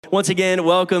Once again,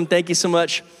 welcome. Thank you so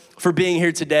much for being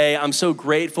here today. I'm so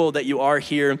grateful that you are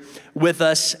here with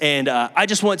us. And I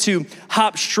just want to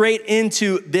hop straight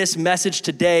into this message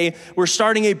today. We're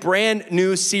starting a brand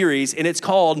new series, and it's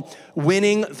called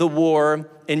Winning the War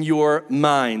in Your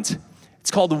Mind.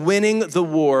 It's called Winning the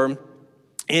War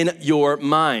in Your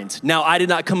Mind. Now, I did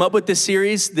not come up with this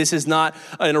series. This is not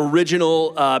an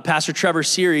original Pastor Trevor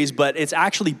series, but it's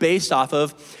actually based off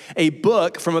of a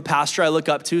book from a pastor I look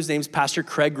up to. His name's Pastor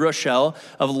Craig Groeschel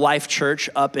of Life Church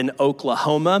up in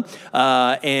Oklahoma.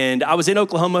 And I was in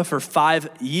Oklahoma for 5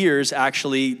 years,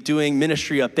 actually, doing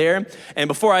ministry up there. And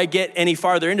before I get any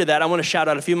farther into that, I want to shout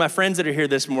out a few of my friends that are here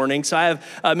this morning. So I have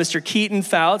Mr. Keaton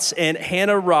Fouts and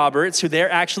Hannah Roberts, who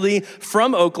they're actually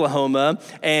from Oklahoma.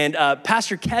 And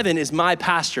Pastor Kevin is my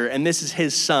pastor, and this is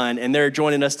his son, and they're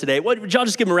joining us today. Would y'all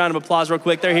just give them a round of applause real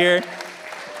quick? They're here.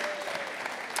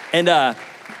 And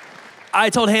I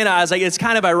told Hannah, I was like, it's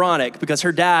kind of ironic because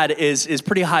her dad is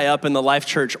pretty high up in the Life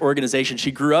Church organization.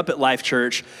 She grew up at Life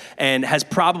Church and has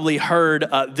probably heard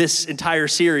this entire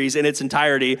series in its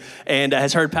entirety and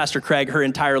has heard Pastor Craig her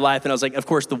entire life. And I was like, of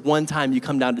course, the one time you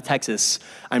come down to Texas,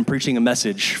 I'm preaching a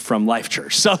message from Life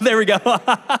Church. So there we go.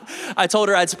 I told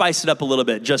her I'd spice it up a little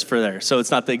bit just for there. So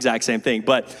it's not the exact same thing.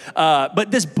 But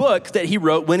this book that he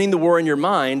wrote, Winning the War in Your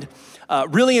Mind,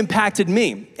 really impacted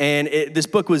me. And this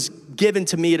book was given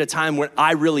to me at a time when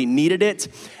I really needed it.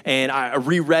 And I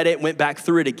reread it, went back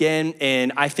through it again.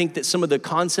 And I think that some of the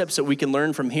concepts that we can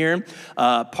learn from here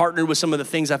partnered with some of the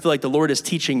things I feel like the Lord is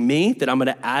teaching me that I'm going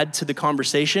to add to the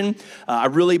conversation. I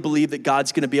really believe that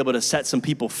God's going to be able to set some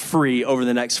people free over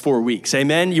the next 4 weeks.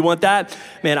 Amen? You want that?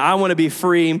 Man, I want to be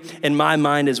free in my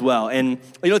mind as well. And,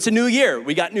 you know, it's a new year.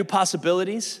 We got new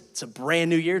possibilities. It's a brand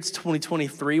new year. It's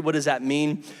 2023. What does that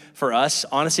mean for us?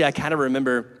 Honestly, I kind of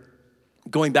remember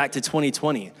going back to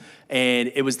 2020,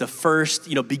 and it was the first,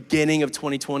 beginning of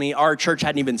 2020. Our church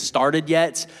hadn't even started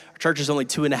yet. Our church is only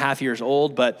 2.5 years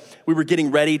old, but we were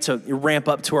getting ready to ramp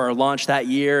up to our launch that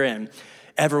year, and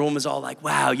everyone was all like,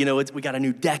 wow, we got a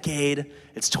new decade.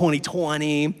 It's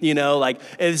 2020, this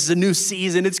is a new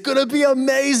season. It's gonna be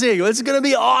amazing. It's gonna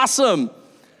be awesome.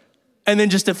 And then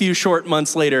just a few short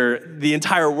months later, the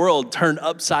entire world turned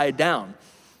upside down.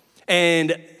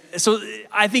 And so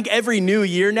I think every new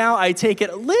year now, I take it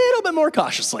a little bit more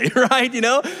cautiously, right?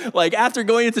 Like after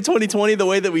going into 2020 the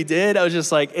way that we did, I was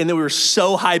just like, and then we were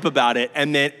so hype about it,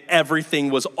 and then everything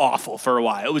was awful for a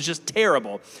while. It was just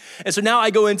terrible. And so now I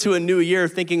go into a new year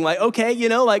thinking like, okay,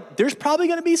 there's probably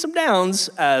gonna be some downs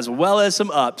as well as some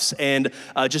ups, and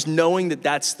just knowing that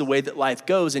that's the way that life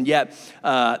goes. And yet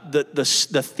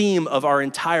the theme of our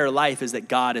entire life is that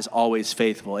God is always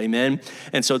faithful, amen?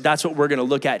 And so that's what we're gonna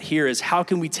look at here is how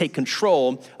can we take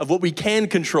control of what we can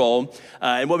control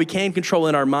and what we can control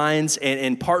in our minds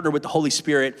and partner with the Holy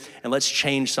Spirit, and let's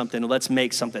change something, and let's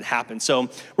make something happen. So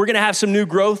we're gonna have some new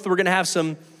growth. We're gonna have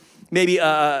some maybe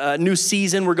a new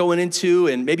season we're going into,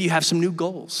 and maybe you have some new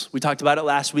goals. We talked about it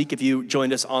last week if you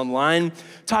joined us online.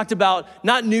 Talked about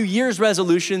not New Year's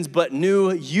resolutions, but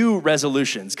new you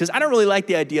resolutions. Because I don't really like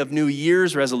the idea of New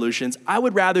Year's resolutions. I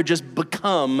would rather just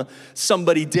become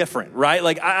somebody different, right?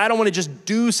 Like I don't want to just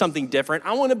do something different.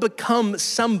 I want to become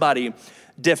somebody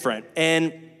different.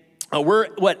 And we're,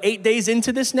 8 days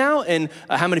into this now? And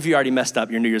how many of you already messed up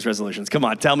your New Year's resolutions? Come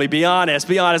on, tell me, be honest.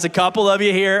 A couple of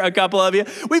you here, a couple of you.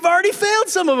 We've already failed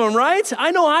some of them, right?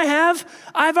 I know I have.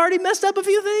 I've already messed up a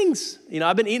few things.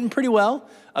 I've been eating pretty well.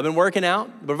 I've been working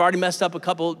out, but I've already messed up a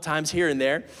couple times here and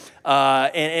there.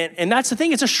 And that's the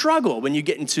thing, it's a struggle when you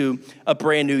get into a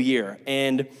brand new year.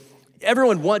 And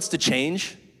everyone wants to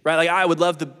change, right? Like I would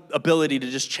love the ability to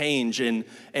just change and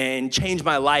change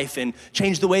my life and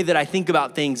change the way that I think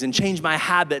about things and change my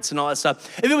habits and all that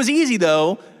stuff. If it was easy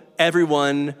though,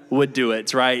 everyone would do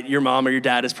it, right? Your mom or your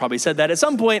dad has probably said that at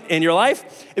some point in your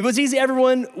life. If it was easy,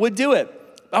 everyone would do it.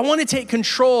 I want to take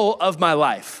control of my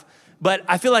life, but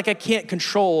I feel like I can't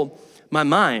control my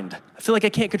mind. I feel like I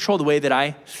can't control the way that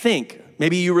I think.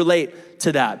 Maybe you relate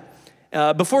to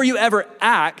that. Before you ever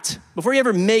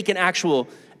make an actual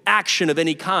action of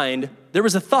any kind, there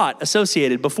was a thought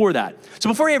associated before that. So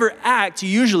before you ever act, you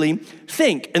usually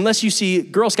think, unless you see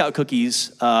Girl Scout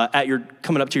cookies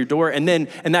coming up to your door, and then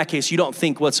in that case, you don't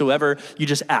think whatsoever, you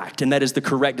just act, and that is the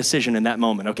correct decision in that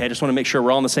moment, okay? I just wanna make sure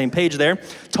we're all on the same page there.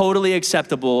 Totally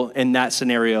acceptable in that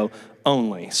scenario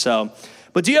only. So,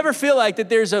 but do you ever feel like that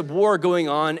there's a war going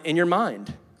on in your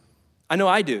mind? I know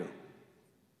I do.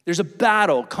 There's a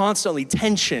battle, constantly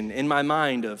tension in my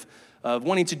mind of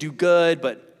wanting to do good,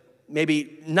 but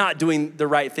maybe not doing the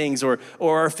right things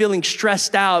or feeling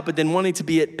stressed out, but then wanting to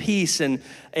be at peace. And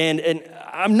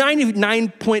I'm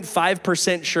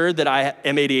 99.5% sure that I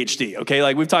am ADHD, okay?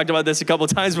 Like we've talked about this a couple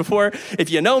of times before. If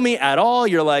you know me at all,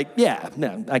 you're like, yeah,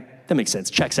 no, that makes sense,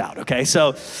 checks out, okay?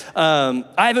 So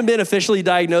I haven't been officially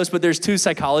diagnosed, but there's 2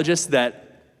 psychologists that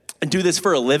do this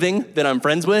for a living that I'm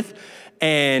friends with.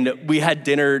 And we had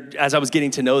dinner as I was getting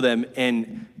to know them,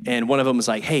 and one of them was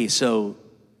like, hey, so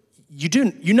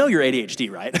you know you're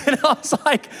ADHD, right? And I was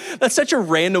like, that's such a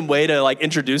random way to like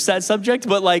introduce that subject,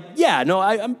 but like, yeah, no,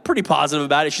 I'm pretty positive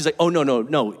about it. She's like, oh,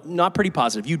 no, not pretty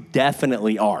positive. You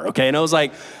definitely are, okay? And I was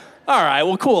like, all right,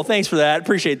 well, cool, thanks for that,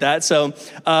 appreciate that. So,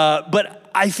 but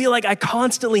I feel like I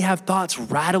constantly have thoughts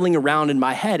rattling around in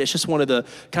my head. It's just one of the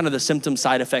kind of the symptom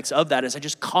side effects of that is I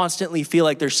just constantly feel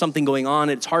like there's something going on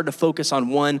and it's hard to focus on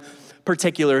one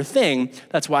particular thing.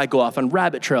 That's why I go off on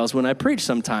rabbit trails when I preach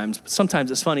sometimes.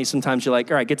 Sometimes it's funny. Sometimes you're like,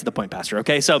 all right, get to the point, Pastor,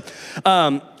 okay? So,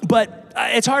 but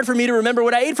it's hard for me to remember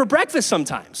what I ate for breakfast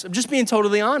sometimes. I'm just being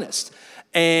totally honest.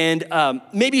 And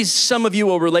maybe some of you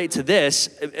will relate to this.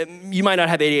 You might not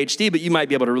have ADHD, but you might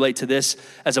be able to relate to this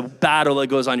as a battle that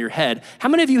goes on your head. How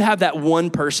many of you have that one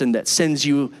person that sends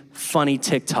you funny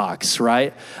TikToks,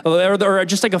 right? Or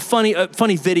just like a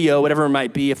funny video, whatever it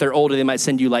might be. If they're older, they might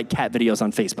send you like cat videos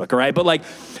on Facebook, all right? But like,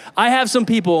 I have some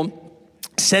people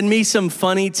send me some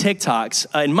funny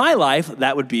TikToks. In my life,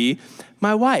 that would be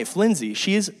my wife, Lindsay.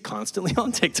 She is constantly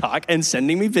on TikTok and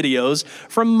sending me videos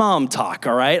from Mom Talk,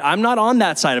 all right? I'm not on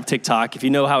that side of TikTok, if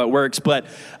you know how it works, but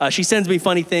she sends me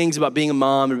funny things about being a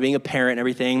mom and being a parent and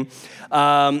everything.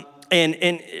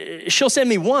 And she'll send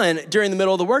me one during the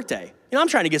middle of the workday. You know, I'm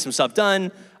trying to get some stuff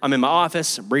done. I'm in my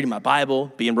office, I'm reading my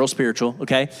Bible, being real spiritual,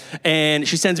 okay? And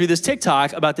she sends me this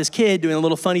TikTok about this kid doing a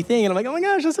little funny thing, and I'm like, oh my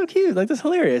gosh, that's so cute, like that's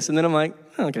hilarious. And then I'm like,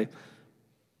 oh, okay.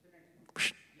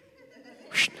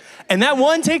 And that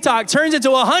one TikTok turns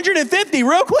into 150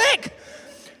 real quick.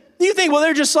 You think, well,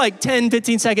 they're just like 10,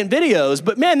 15-second videos,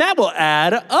 but man, that will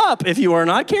add up if you are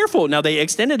not careful. Now, they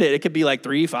extended it. It could be like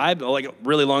 3, 5, like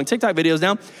really long TikTok videos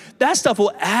now. That stuff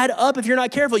will add up if you're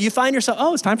not careful. You find yourself,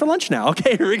 oh, it's time for lunch now.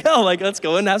 Okay, here we go. Like, let's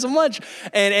go and have some lunch.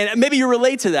 And maybe you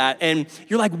relate to that, and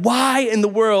you're like, why in the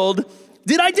world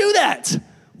did I do that?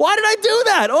 Why did I do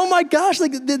that? Oh my gosh,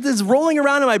 like this is rolling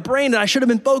around in my brain and I should have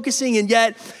been focusing, and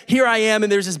yet here I am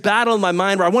and there's this battle in my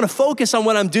mind where I want to focus on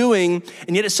what I'm doing,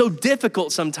 and yet it's so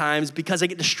difficult sometimes because I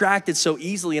get distracted so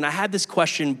easily. And I have this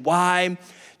question, why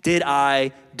did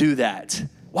I do that?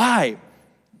 Why?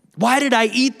 Why did I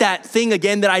eat that thing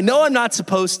again that I know I'm not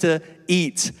supposed to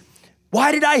eat?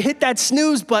 Why did I hit that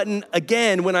snooze button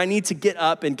again when I need to get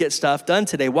up and get stuff done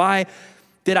today? Why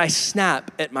did I snap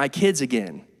at my kids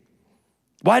again?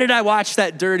 Why did I watch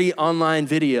that dirty online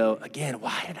video again?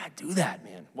 Why did I do that,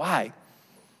 man? Why?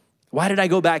 Why did I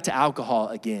go back to alcohol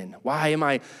again? Why am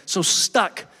I so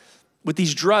stuck with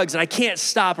these drugs and I can't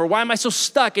stop? Or why am I so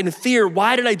stuck in fear?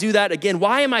 Why did I do that again?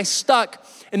 Why am I stuck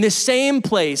in this same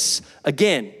place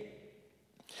again?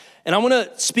 And I want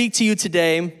to speak to you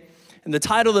today, and the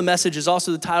title of the message is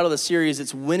also the title of the series.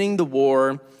 It's Winning the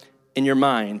War in Your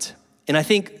Mind. And I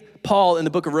think Paul in the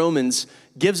book of Romans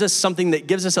gives us something that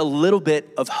gives us a little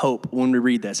bit of hope when we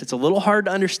read this. It's a little hard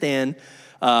to understand,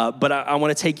 but I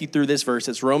want to take you through this verse.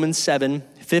 It's Romans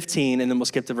 7:15, and then we'll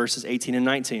skip to verses 18 and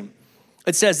 19.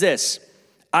 It says this,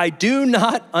 I do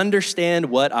not understand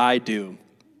what I do.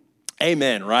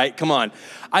 Amen, right? Come on.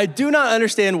 I do not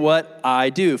understand what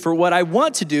I do. For what I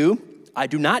want to do, I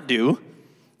do not do,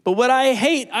 but what I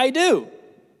hate, I do.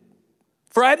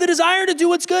 For I have the desire to do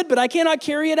what's good, but I cannot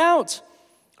carry it out.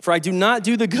 For I do not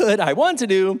do the good I want to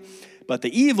do, but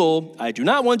the evil I do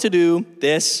not want to do,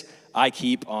 this I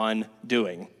keep on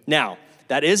doing. Now,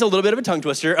 that is a little bit of a tongue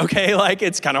twister, okay? Like,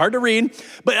 it's kind of hard to read,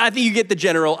 but I think you get the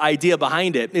general idea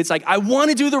behind it. It's like, I want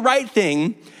to do the right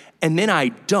thing, and then I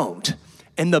don't.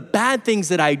 And the bad things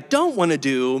that I don't want to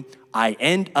do, I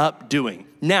end up doing.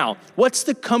 Now, what's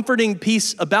the comforting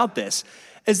piece about this?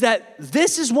 Is that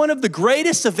this is one of the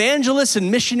greatest evangelists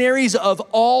and missionaries of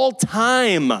all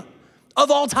time. Of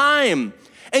all time.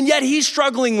 And yet he's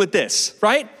struggling with this,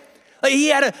 right? Like he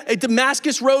had a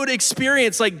Damascus Road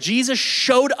experience, like Jesus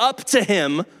showed up to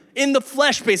him in the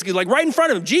flesh, basically, like right in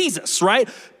front of him, Jesus, right?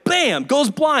 Bam, goes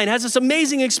blind, has this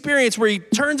amazing experience where he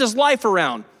turns his life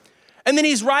around. And then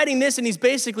he's writing this and he's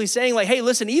basically saying like, hey,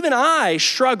 listen, even I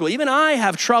struggle, even I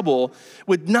have trouble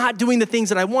with not doing the things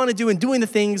that I want to do and doing the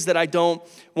things that I don't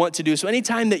want to do. So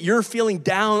anytime that you're feeling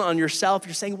down on yourself,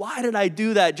 you're saying, why did I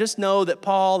do that? Just know that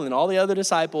Paul and all the other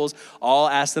disciples all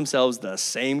ask themselves the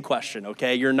same question,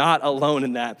 okay? You're not alone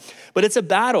in that. But it's a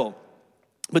battle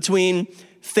between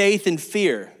faith and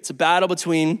fear. It's a battle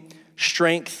between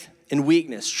strength and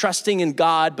weakness, trusting in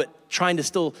God, but trying to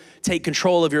still take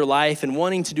control of your life and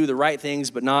wanting to do the right things,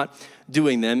 but not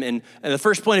doing them. And the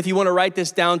first point, if you want to write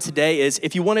this down today, is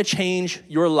if you want to change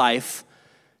your life,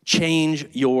 change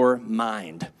your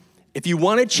mind. If you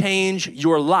want to change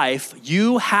your life,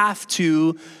 you have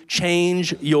to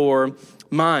change your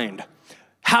mind.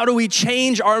 How do we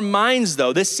change our minds,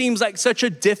 though? This seems like such a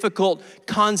difficult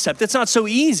concept. It's not so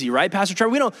easy, right, Pastor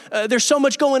Trevor? There's so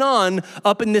much going on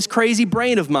up in this crazy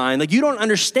brain of mine. Like, you don't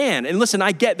understand. And listen,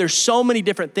 I get there's so many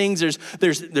different things.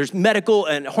 There's medical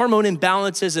and hormone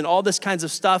imbalances and all this kinds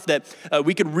of stuff that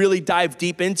we could really dive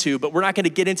deep into, but we're not going to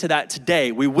get into that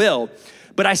today. We will.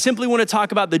 But I simply want to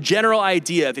talk about the general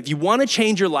idea of if you want to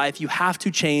change your life, you have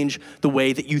to change the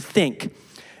way that you think.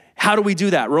 How do we do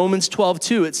that? Romans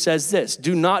 12:2, it says this: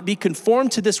 do not be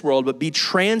conformed to this world, but be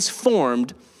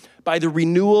transformed by the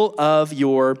renewal of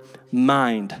your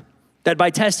mind, that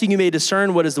by testing you may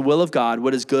discern what is the will of God,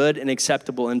 what is good and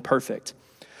acceptable and perfect.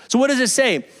 So what does it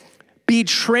say? Be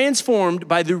transformed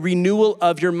by the renewal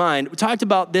of your mind. We talked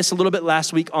about this a little bit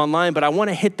last week online, but I want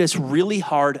to hit this really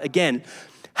hard again.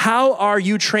 How are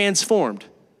you transformed?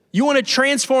 You want to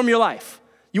transform your life.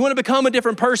 You want to become a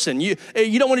different person. You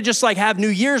don't want to just like have New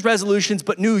Year's resolutions,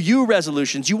 but new you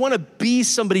resolutions. You want to be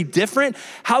somebody different.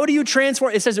 How do you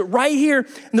transform? It says it right here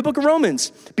in the book of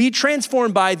Romans. Be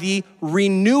transformed by the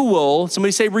renewal,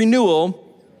 somebody say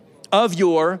renewal, of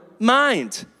your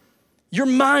mind. Your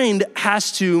mind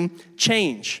has to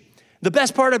change. The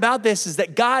best part about this is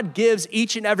that God gives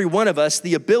each and every one of us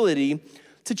the ability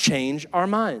to change our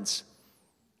minds.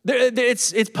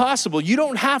 It's possible. You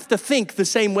don't have to think the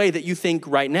same way that you think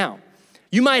right now.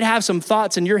 You might have some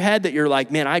thoughts in your head that you're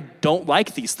like, man, I don't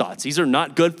like these thoughts. These are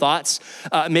not good thoughts.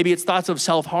 Maybe it's thoughts of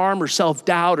self-harm or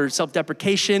self-doubt or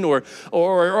self-deprecation or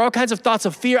all kinds of thoughts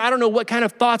of fear. I don't know what kind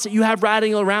of thoughts that you have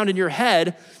rattling around in your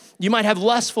head. You might have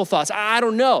lustful thoughts. I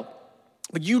don't know.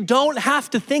 But you don't have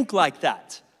to think like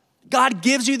that. God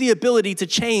gives you the ability to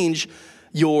change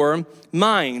your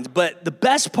mind. But the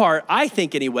best part, I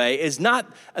think anyway, is not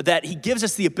that he gives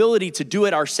us the ability to do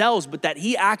it ourselves, but that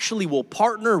he actually will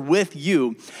partner with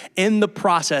you in the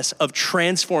process of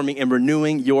transforming and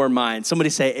renewing your mind. Somebody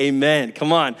say amen.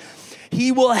 Come on.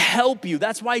 He will help you.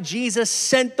 That's why Jesus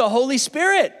sent the Holy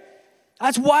Spirit.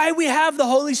 That's why we have the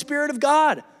Holy Spirit of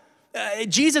God.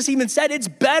 Jesus even said, it's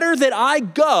better that I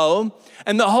go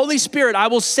and the Holy Spirit, I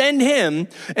will send him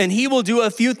and he will do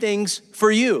a few things for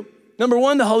you. Number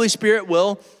one, the Holy Spirit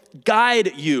will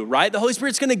guide you, right? The Holy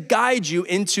Spirit's gonna guide you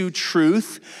into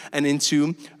truth and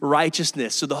into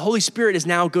righteousness. So the Holy Spirit is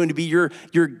now going to be your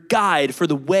guide for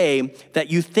the way that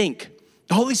you think.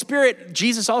 The Holy Spirit,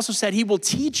 Jesus also said, he will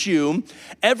teach you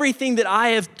everything that I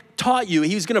have taught you.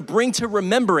 He's gonna bring to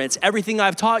remembrance everything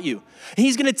I've taught you.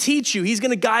 He's gonna teach you, he's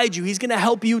gonna guide you, he's gonna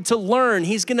help you to learn,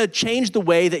 he's gonna change the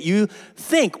way that you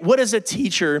think. What does a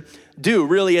teacher do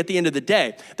really at the end of the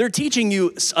day? They're teaching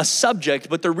you a subject,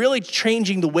 but they're really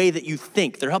changing the way that you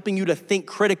think. They're helping you to think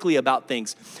critically about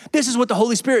things. This is what the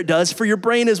Holy Spirit does for your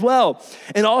brain as well.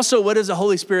 And also, what does the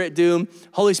Holy Spirit do?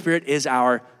 Holy Spirit is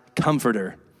our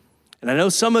comforter. And I know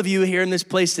some of you here in this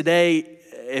place today,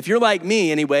 if you're like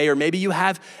me anyway, or maybe you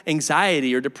have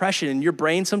anxiety or depression and your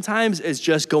brain sometimes is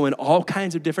just going all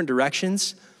kinds of different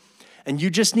directions and you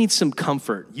just need some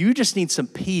comfort. You just need some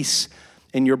peace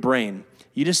in your brain.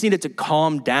 You just need it to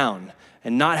calm down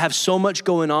and not have so much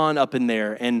going on up in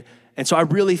there. And so I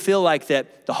really feel like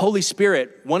that the Holy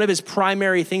Spirit, one of his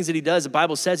primary things that he does, the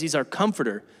Bible says he's our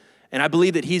comforter. And I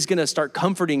believe that he's gonna start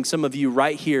comforting some of you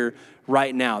right here,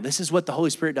 right now. This is what the Holy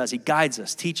Spirit does. He guides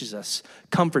us, teaches us,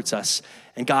 comforts us,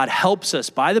 and God helps us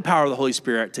by the power of the Holy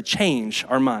Spirit to change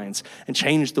our minds and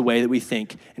change the way that we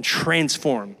think and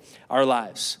transform our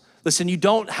lives. Listen, you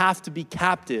don't have to be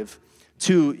captive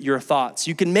to your thoughts.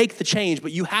 You can make the change,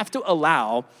 but you have to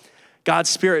allow God's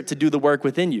Spirit to do the work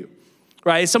within you.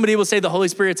 Right? Somebody will say the Holy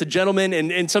Spirit's a gentleman,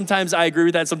 and sometimes I agree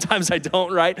with that, sometimes I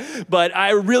don't, right? But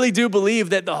I really do believe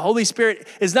that the Holy Spirit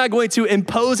is not going to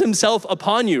impose himself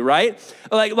upon you, right?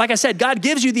 Like I said, God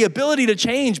gives you the ability to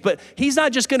change, but he's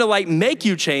not just gonna make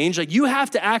you change. You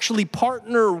have to actually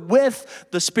partner with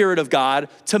the Spirit of God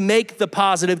to make the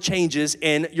positive changes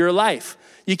in your life.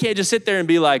 You can't just sit there and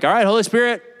be like, all right, Holy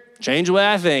Spirit, change the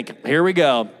way I think. Here we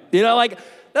go.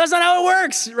 That's not how it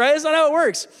works, right? That's not how it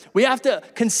works. We have to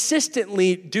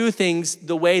consistently do things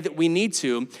the way that we need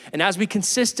to. And as we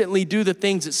consistently do the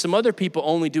things that some other people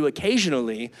only do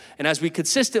occasionally, and as we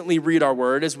consistently read our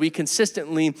word, as we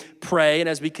consistently pray, and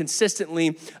as we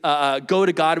consistently go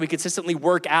to God, and we consistently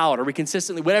work out, or we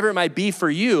consistently, whatever it might be for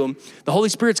you, the Holy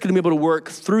Spirit's gonna be able to work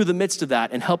through the midst of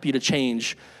that and help you to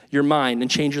change your mind and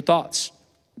change your thoughts.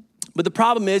 But the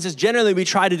problem is generally we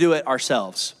try to do it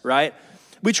ourselves, right?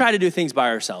 We try to do things by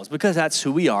ourselves because that's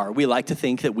who we are. We like to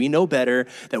think that we know better,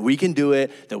 that we can do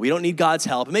it, that we don't need God's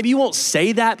help. Maybe you won't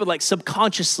say that, but like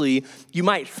subconsciously, you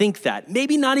might think that.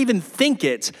 Maybe not even think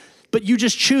it, but you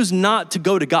just choose not to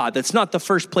go to God. That's not the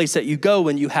first place that you go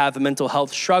when you have a mental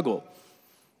health struggle.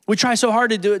 We try so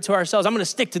hard to do it to ourselves. I'm gonna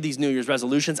stick to these New Year's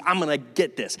resolutions. I'm gonna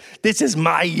get this. This is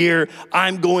my year.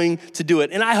 I'm going to do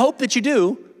it. And I hope that you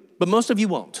do, but most of you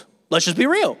won't. Let's just be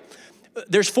real.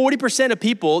 There's 40% of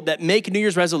people that make New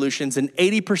Year's resolutions, and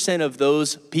 80% of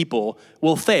those people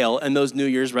will fail in those New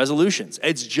Year's resolutions.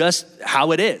 It's just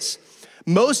how it is.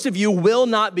 Most of you will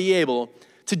not be able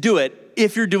to do it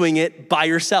if you're doing it by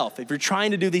yourself. If you're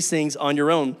trying to do these things on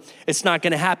your own, it's not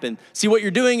gonna happen. See, what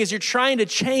you're doing is you're trying to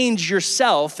change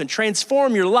yourself and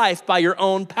transform your life by your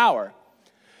own power.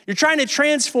 You're trying to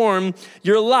transform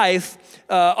your life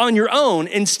on your own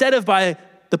instead of by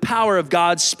the power of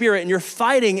God's Spirit, and you're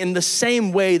fighting in the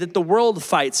same way that the world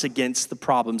fights against the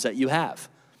problems that you have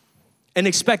and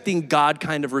expecting God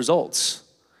kind of results.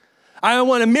 I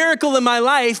want a miracle in my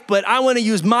life, but I want to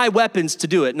use my weapons to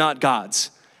do it, not God's.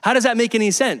 How does that make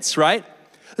any sense, right?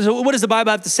 So what does the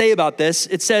Bible have to say about this?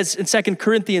 It says in 2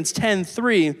 Corinthians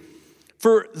 10:3,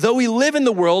 "For though we live in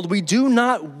the world, we do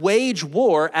not wage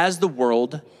war as the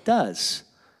world does."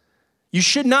 You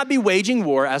should not be waging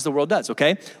war as the world does,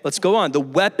 okay? Let's go on. The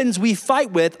weapons we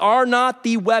fight with are not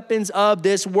the weapons of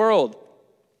this world.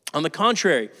 On the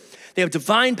contrary, they have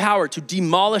divine power to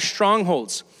demolish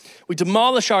strongholds. We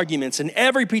demolish arguments and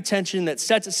every pretension that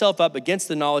sets itself up against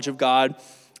the knowledge of God,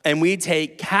 and we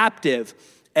take captive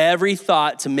every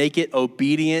thought to make it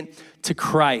obedient to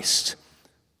Christ.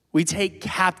 We take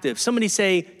captive. Somebody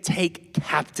say, take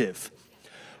captive.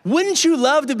 Wouldn't you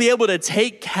love to be able to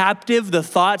take captive the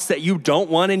thoughts that you don't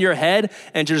want in your head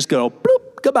and just go,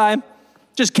 bloop, goodbye.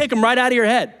 Just kick them right out of your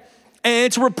head.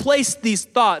 And to replace these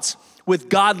thoughts with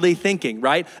godly thinking,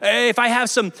 right? If I have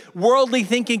some worldly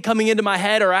thinking coming into my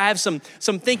head, or I have some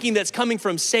thinking that's coming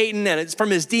from Satan and it's from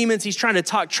his demons, he's trying to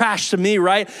talk trash to me,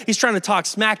 right? He's trying to talk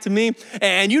smack to me.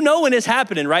 And you know when it's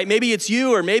happening, right? Maybe it's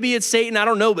you or maybe it's Satan, I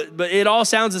don't know, but it all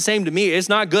sounds the same to me. It's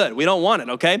not good. We don't want it,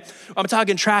 okay? I'm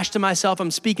talking trash to myself.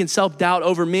 I'm speaking self-doubt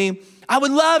over me. I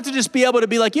would love to just be able to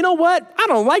be like, you know what? I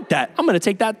don't like that. I'm gonna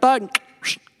take that thought,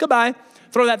 goodbye,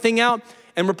 throw that thing out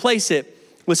and replace it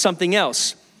with something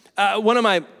else. One of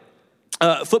my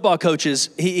football coaches,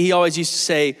 he always used to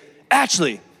say,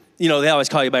 Ashley, you know, they always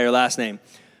call you by your last name.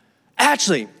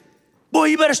 Ashley, boy,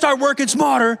 you better start working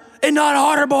smarter and not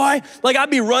harder, boy. Like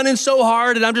I'd be running so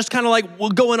hard and I'm just kind of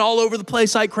like going all over the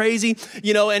place like crazy,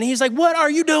 you know, and he's like, what are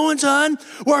you doing, son?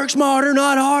 Work smarter,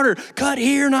 not harder. Cut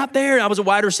here, not there. I was a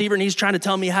wide receiver and he's trying to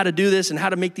tell me how to do this and how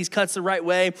to make these cuts the right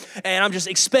way. And I'm just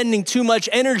expending too much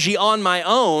energy on my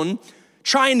own,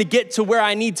 trying to get to where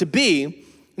I need to be.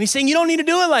 And he's saying, you don't need to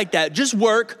do it like that. Just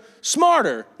work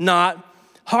smarter, not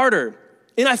harder.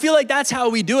 And I feel like that's how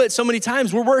we do it so many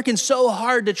times. We're working so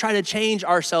hard to try to change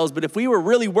ourselves. But if we were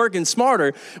really working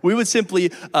smarter, we would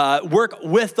simply work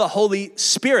with the Holy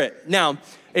Spirit. Now,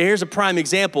 here's a prime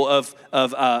example of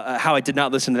how I did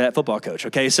not listen to that football coach,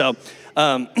 okay? So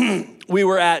we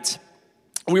were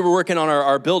working on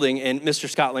our building, and Mr.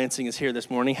 Scott Lansing is here this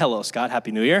morning. Hello, Scott.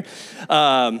 Happy New Year.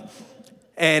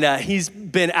 And he's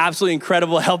been absolutely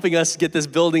incredible helping us get this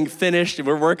building finished.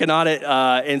 We're working on it.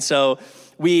 And so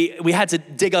we had to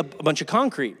dig up a bunch of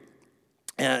concrete.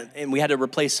 And we had to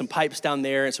replace some pipes down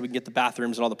there so we can get the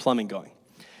bathrooms and all the plumbing going.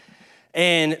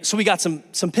 And so we got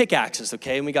some pickaxes,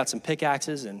 okay? And we got some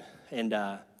pickaxes and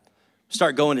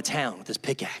start going to town with this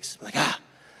pickaxe. I'm like,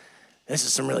 this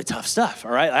is some really tough stuff,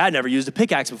 all right? I had never used a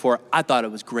pickaxe before. I thought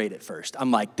it was great at first. I'm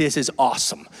like, this is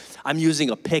awesome. I'm using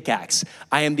a pickaxe.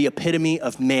 I am the epitome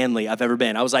of manly I've ever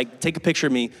been. I was like, take a picture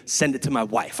of me, send it to my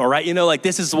wife, all right? You know, like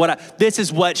this is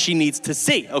what she needs to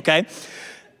see, okay?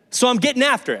 So I'm getting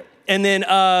after it. And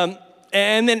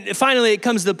then finally it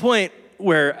comes to the point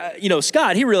where,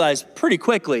 Scott, he realized pretty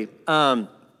quickly, hey,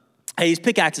 these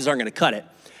pickaxes aren't gonna cut it.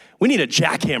 We need a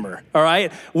jackhammer, all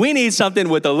right? We need something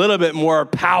with a little bit more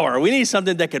power. We need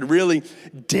something that could really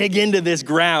dig into this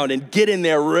ground and get in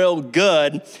there real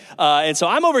good. And so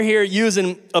I'm over here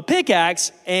using a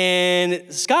pickaxe,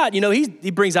 and Scott,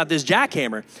 he brings out this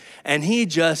jackhammer, and he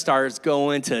just starts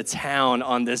going to town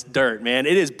on this dirt, man.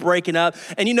 It is breaking up.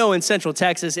 And in Central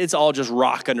Texas, it's all just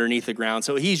rock underneath the ground.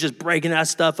 So he's just breaking that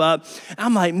stuff up.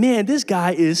 I'm like, man, this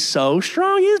guy is so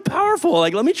strong. He's powerful.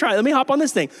 Like, let me hop on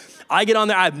this thing. I get on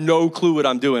there, I have no clue what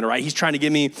I'm doing, right? He's trying to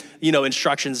give me,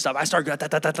 instructions and stuff. I start,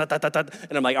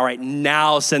 and I'm like, all right,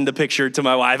 now send the picture to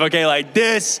my wife. Okay, like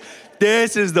this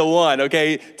this is the one,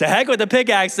 okay? To heck with the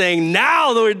pickaxe thing,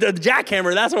 now the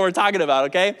jackhammer, that's what we're talking about,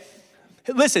 okay?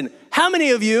 Listen, how many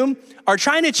of you are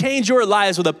trying to change your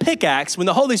lives with a pickaxe when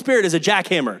the Holy Spirit is a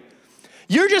jackhammer?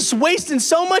 You're just wasting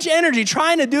so much energy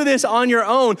trying to do this on your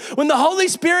own. When the Holy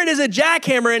Spirit is a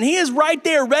jackhammer and he is right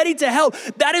there ready to help,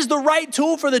 that is the right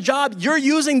tool for the job. You're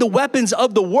using the weapons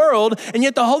of the world, and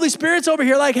yet the Holy Spirit's over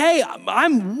here like, hey,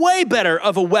 I'm way better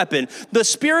of a weapon. The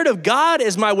Spirit of God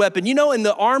is my weapon. You know, in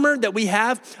the armor that we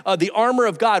have, the armor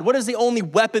of God, what is the only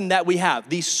weapon that we have?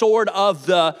 The sword of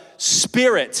the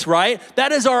Spirit, right?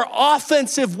 That is our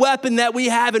offensive weapon that we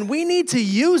have, and we need to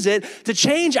use it to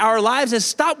change our lives and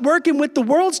stop working with the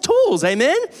world's tools,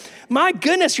 amen? My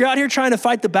goodness, you're out here trying to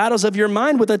fight the battles of your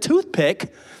mind with a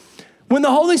toothpick when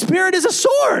the Holy Spirit is a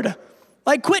sword.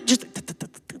 Like, quit just,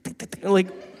 like,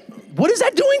 what is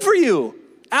that doing for you?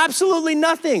 Absolutely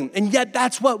nothing. And yet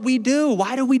that's what we do.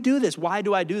 Why do we do this? Why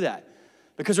do I do that?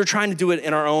 Because we're trying to do it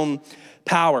in our own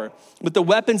power. But the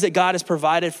weapons that God has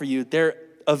provided for you, they're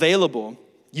available.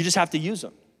 You just have to use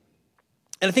them.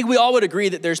 And I think we all would agree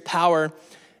that there's power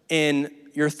in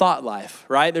your thought life,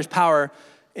 right? There's power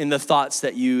in the thoughts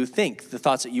that you think, the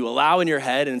thoughts that you allow in your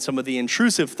head, and some of the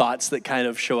intrusive thoughts that kind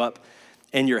of show up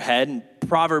in your head. And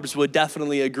Proverbs would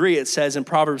definitely agree. It says in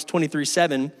Proverbs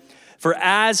 23:7, for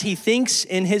as he thinks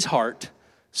in his heart,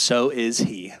 so is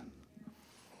he.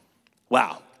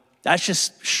 Wow, that's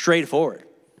just straightforward.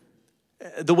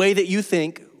 The way that you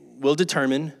think will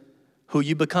determine who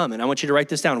you become. And I want you to write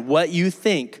this down. What you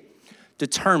think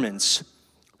determines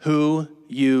who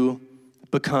you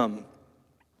become.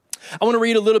 I want to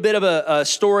read a little bit of a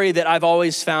story that I've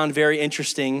always found very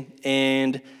interesting,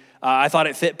 and I thought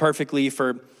it fit perfectly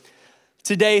for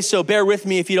today, so bear with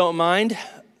me if you don't mind.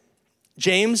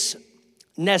 James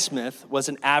Nesmith was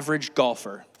an average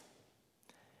golfer.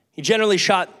 He generally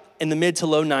shot in the mid to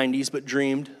low 90s, but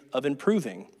dreamed of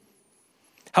improving.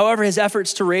 However, his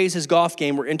efforts to raise his golf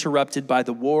game were interrupted by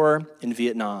the war in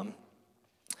Vietnam.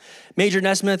 Major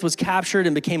Nesmith was captured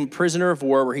and became a prisoner of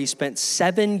war, where he spent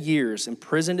 7 years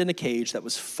imprisoned in a cage that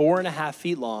was 4.5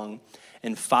 feet long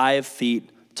and 5 feet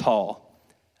tall.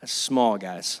 That's small,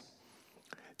 guys.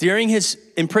 During his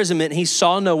imprisonment, he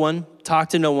saw no one,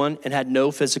 talked to no one, and had no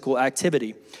physical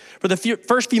activity. For the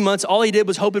first few months, all he did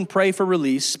was hope and pray for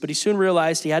release, but he soon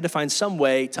realized he had to find some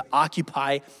way to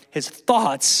occupy his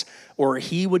thoughts or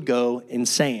he would go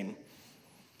insane.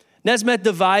 Nesmith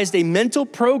devised a mental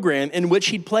program in which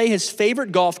he'd play his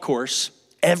favorite golf course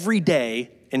every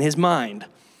day in his mind.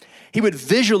 He would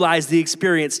visualize the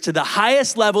experience to the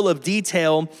highest level of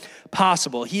detail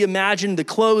possible. He imagined the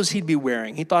clothes he'd be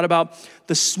wearing. He thought about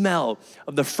the smell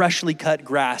of the freshly cut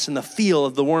grass and the feel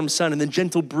of the warm sun and the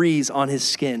gentle breeze on his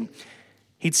skin.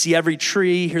 He'd see every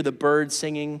tree, hear the birds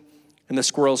singing and the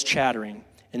squirrels chattering,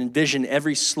 and envision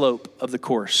every slope of the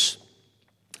course.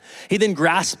 He then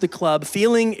grasped the club,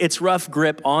 feeling its rough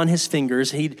grip on his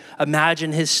fingers. He'd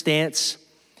imagine his stance,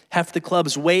 heft the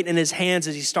club's weight in his hands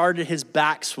as he started his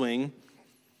backswing.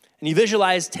 And he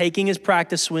visualized taking his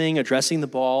practice swing, addressing the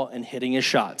ball, and hitting his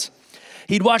shots.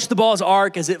 He'd watch the ball's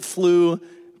arc as it flew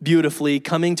beautifully,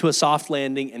 coming to a soft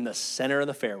landing in the center of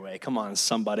the fairway. Come on,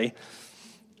 somebody.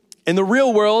 In the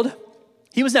real world,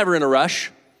 he was never in a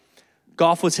rush.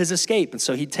 Golf was his escape, and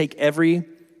so he'd take every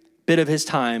bit of his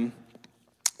time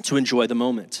to enjoy the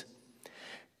moment.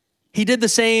 He did the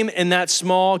same in that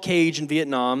small cage in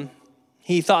Vietnam.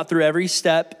 He thought through every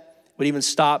step, would even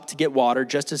stop to get water,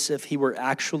 just as if he were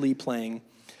actually playing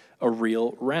a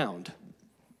real round.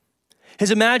 His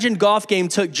imagined golf game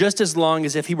took just as long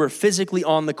as if he were physically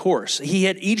on the course. He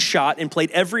hit each shot and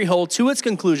played every hole to its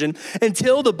conclusion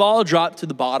until the ball dropped to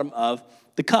the bottom of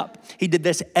the cup. He did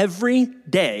this every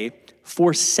day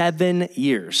for 7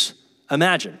 years.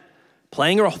 Imagine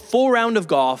playing a full round of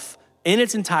golf in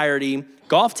its entirety.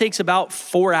 Golf takes about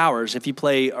 4 hours if you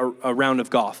play a round of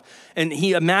golf. And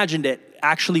he imagined it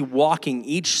actually walking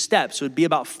each step. So it'd be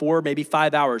about 4, maybe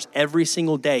 5 hours every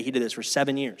single day. He did this for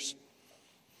 7 years.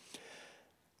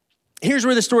 Here's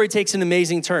where the story takes an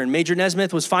amazing turn. Major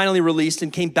Nesmith was finally released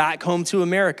and came back home to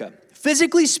America.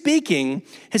 Physically speaking,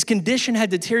 his condition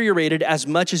had deteriorated as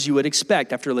much as you would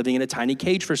expect after living in a tiny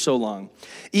cage for so long.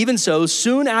 Even so,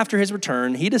 soon after his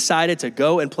return, he decided to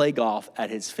go and play golf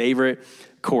at his favorite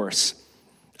course.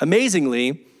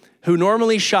 Amazingly, who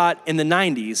normally shot in the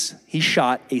 90s, he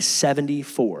shot a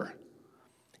 74.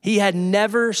 He had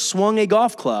never swung a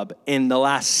golf club in the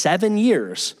last 7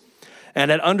 years and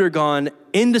had undergone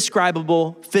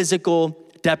indescribable physical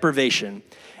deprivation.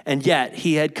 And yet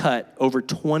he had cut over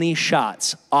 20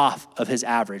 shots off of his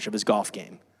average of his golf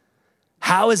game.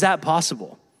 How is that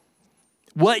possible?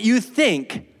 What you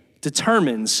think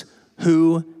determines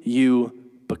who you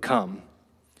become.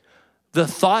 The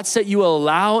thoughts that you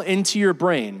allow into your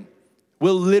brain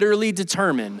will literally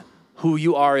determine who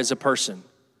you are as a person.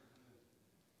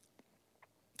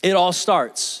 It all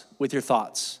starts with your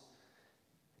thoughts.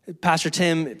 Pastor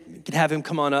Tim, you can have him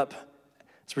come on up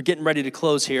as we're getting ready to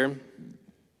close here.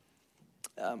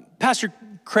 Pastor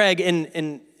Craig,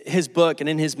 in his book and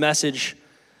in his message,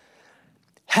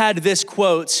 had this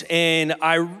quote, and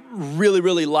I really,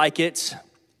 really like it.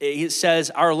 It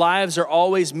says, "Our lives are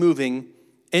always moving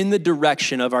in the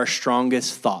direction of our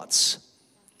strongest thoughts."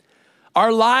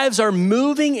 Our lives are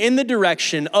moving in the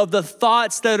direction of the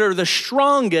thoughts that are the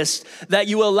strongest that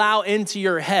you allow into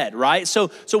your head, right? So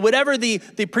whatever the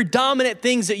predominant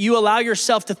things that you allow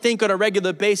yourself to think on a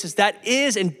regular basis, that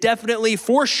is and definitely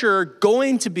for sure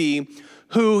going to be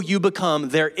who you become.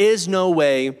 There is no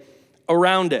way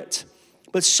around it.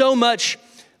 But so much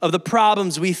of the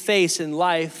problems we face in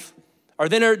life are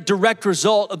then a direct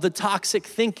result of the toxic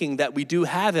thinking that we do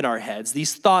have in our heads,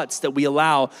 these thoughts that we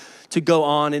allow to go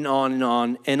on and on and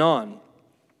on and on.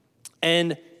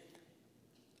 And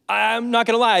I'm not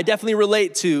gonna lie, I definitely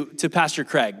relate to Pastor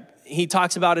Craig. He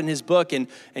talks about in his book, and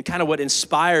kind of what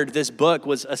inspired this book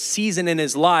was a season in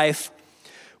his life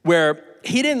where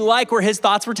he didn't like where his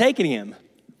thoughts were taking him,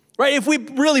 right? If we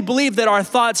really believe that our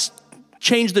thoughts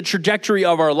change the trajectory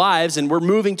of our lives and we're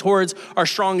moving towards our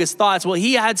strongest thoughts, well,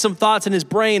 he had some thoughts in his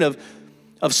brain of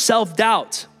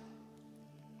self-doubt,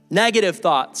 negative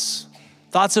thoughts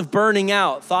of burning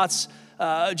out, thoughts,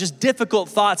 just difficult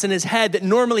thoughts in his head that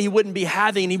normally he wouldn't be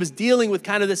having. And he was dealing with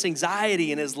kind of this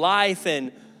anxiety in his life.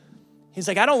 And he's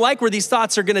like, I don't like where these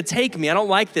thoughts are gonna take me. I don't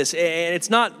like this. And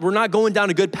we're not going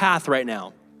down a good path right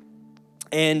now.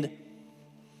 And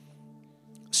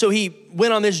so he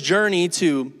went on this journey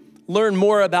to learn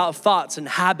more about thoughts and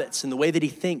habits and the way that he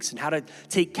thinks and how to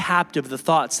take captive the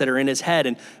thoughts that are in his head,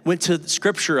 and went to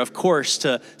scripture, of course,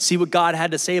 to see what God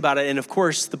had to say about it. And of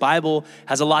course, the Bible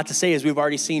has a lot to say, as we've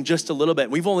already seen just a little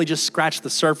bit. We've only just scratched the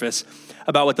surface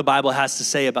about what the Bible has to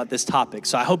say about this topic.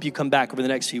 So I hope you come back over the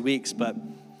next few weeks. But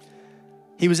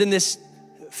he was in this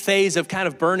phase of kind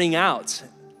of burning out.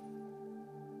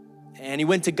 And he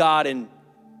went to God and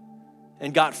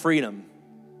got freedom.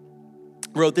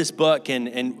 Wrote this book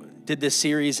and did this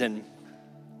series, and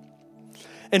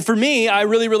for me, I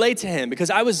really relate to him because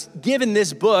I was given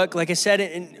this book, like I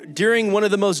said, during one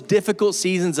of the most difficult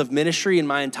seasons of ministry in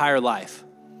my entire life.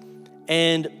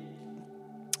 And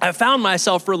I found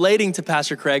myself relating to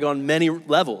Pastor Craig on many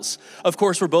levels. Of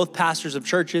course, we're both pastors of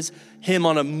churches, him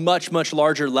on a much, much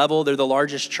larger level. They're the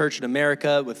largest church in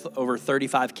America with over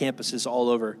 35 campuses all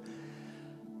over.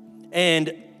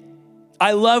 And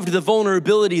I loved the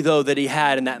vulnerability, though, that he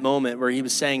had in that moment where he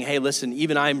was saying, hey, listen,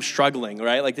 even I'm struggling,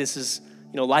 right? Like this is,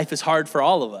 life is hard for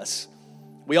all of us.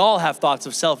 We all have thoughts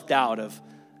of self-doubt, of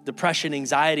depression,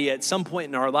 anxiety at some point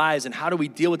in our lives. And how do we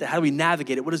deal with it? How do we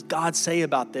navigate it? What does God say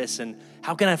about this? And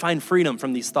how can I find freedom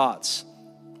from these thoughts?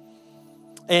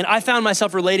 And I found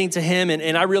myself relating to him,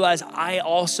 and I realized I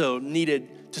also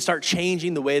needed to start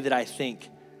changing the way that I think,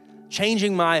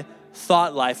 changing my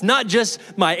thought life, not just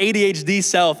my ADHD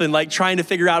self and like trying to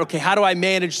figure out, okay, how do I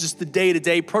manage just the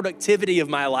day-to-day productivity of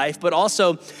my life, but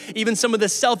also even some of the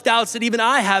self-doubts that even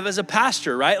I have as a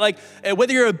pastor, right? Like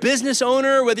whether you're a business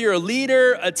owner, whether you're a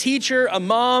leader, a teacher, a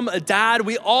mom, a dad,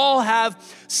 we all have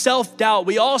self-doubt.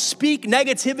 We all speak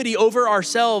negativity over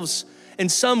ourselves in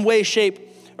some way, shape,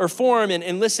 or form.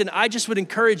 And listen, I just would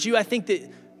encourage you, I think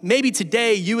that maybe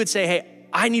today you would say, hey,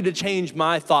 I need to change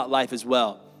my thought life as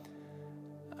well.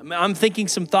 I'm thinking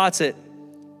some thoughts that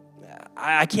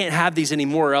I can't have these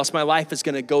anymore, or else my life is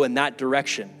gonna go in that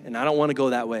direction, and I don't wanna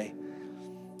go that way.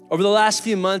 Over the last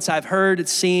few months, I've heard,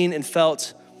 seen, and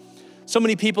felt so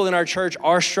many people in our church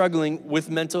are struggling with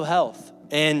mental health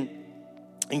and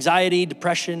anxiety,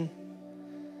 depression,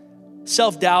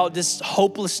 self-doubt, this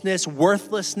hopelessness,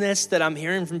 worthlessness that I'm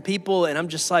hearing from people, and I'm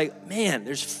just like, man,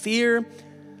 there's fear.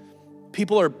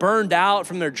 People are burned out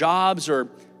from their jobs, or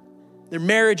their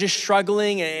marriage is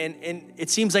struggling, and it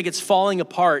seems like it's falling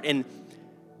apart. And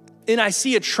I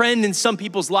see a trend in some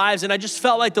people's lives, and I just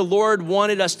felt like the Lord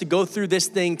wanted us to go through this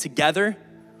thing together.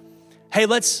 Hey,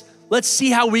 let's see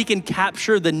how we can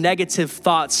capture the negative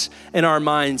thoughts in our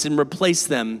minds and replace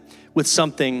them with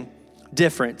something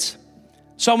different.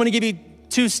 So I'm gonna give you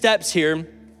 2 steps here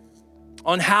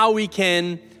on how we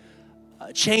can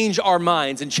change our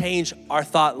minds and change our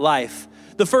thought life.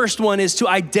 The first one is to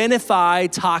identify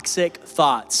toxic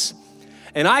thoughts.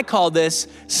 And I call this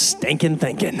stinking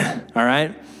thinking, all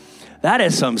right? That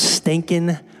is some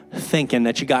stinking thinking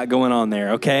that you got going on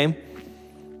there, okay?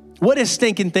 What is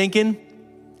stinking thinking?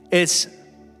 It's,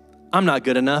 I'm not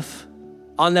good enough.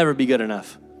 I'll never be good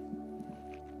enough.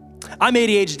 I'm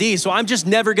ADHD, so I'm just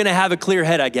never gonna have a clear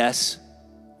head, I guess.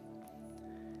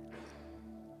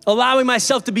 Allowing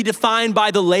myself to be defined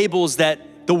by the labels that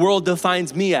the world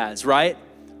defines me as, right?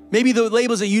 Maybe the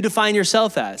labels that you define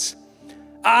yourself as.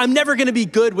 I'm never gonna be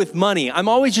good with money. I'm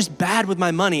always just bad with my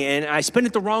money and I spend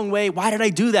it the wrong way. Why did I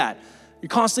do that? You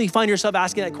constantly find yourself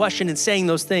asking that question and saying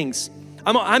those things.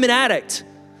 I'm an addict,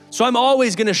 so I'm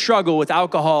always gonna struggle with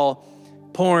alcohol,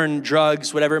 porn,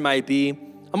 drugs, whatever it might be.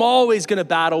 I'm always gonna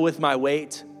battle with my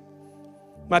weight.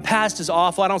 My past is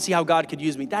awful. I don't see how God could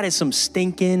use me. That is some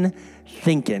stinking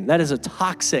thinking. That is a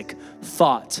toxic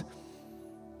thought.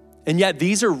 And yet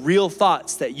these are real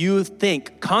thoughts that you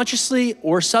think consciously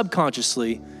or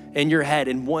subconsciously in your head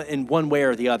in one way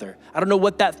or the other. I don't know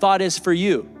what that thought is for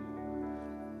you,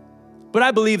 but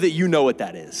I believe that you know what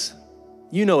that is.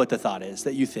 You know what the thought is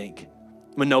that you think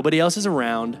when nobody else is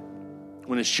around,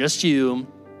 when it's just you,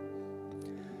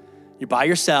 you're by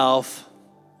yourself,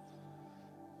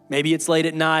 maybe it's late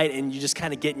at night and you just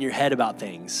kind of get in your head about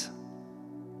things.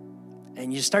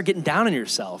 And you just start getting down on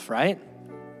yourself, right?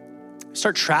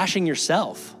 Start trashing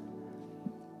yourself.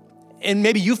 And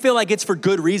maybe you feel like it's for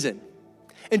good reason.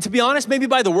 And to be honest, maybe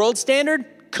by the world standard,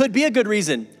 could be a good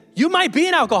reason. You might be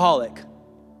an alcoholic.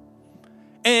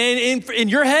 And in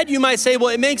your head, you might say, well,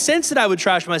 it makes sense that I would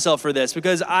trash myself for this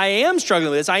because I am struggling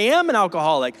with this. I am an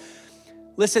alcoholic.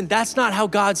 Listen, that's not how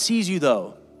God sees you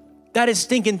though. That is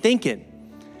stinking thinking.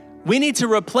 We need to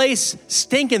replace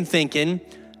stinking thinking,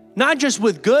 not just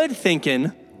with good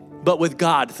thinking, but with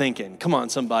God thinking. Come on,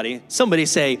 somebody. Somebody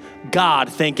say God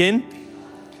thinking.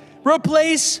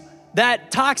 Replace that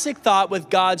toxic thought with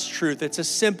God's truth. It's a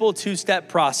simple two-step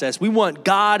process. We want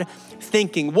God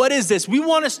thinking. What is this? We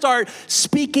want to start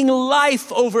speaking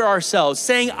life over ourselves,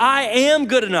 saying, I am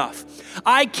good enough.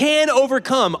 I can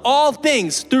overcome all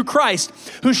things through Christ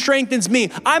who strengthens me.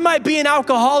 I might be an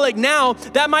alcoholic now.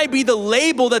 That might be the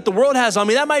label that the world has on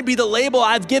me. That might be the label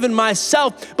I've given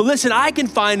myself. But listen, I can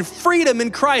find freedom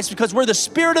in Christ because where the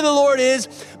Spirit of the Lord is,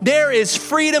 there is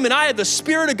freedom. And I have the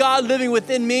Spirit of God living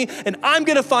within me. And I'm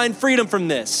going to find freedom from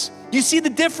this. You see the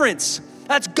difference?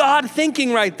 That's God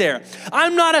thinking right there.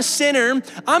 I'm not a sinner.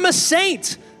 I'm a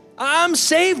saint. I'm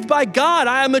saved by God.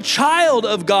 I am a child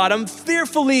of God. I'm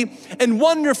fearfully and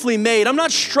wonderfully made. I'm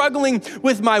not struggling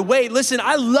with my weight. Listen,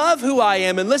 I love who I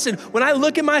am. And listen, when I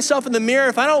look at myself in the mirror,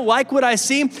 if I don't like what I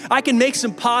see, I can make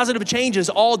some positive changes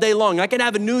all day long. I can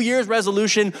have a New Year's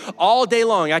resolution all day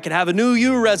long. I can have a New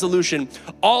You resolution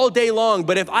all day long.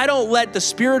 But if I don't let the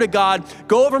Spirit of God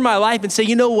go over my life and say,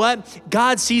 you know what?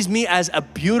 God sees me as a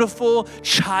beautiful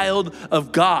child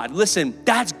of God. Listen,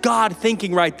 that's God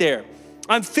thinking right there.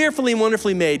 I'm fearfully and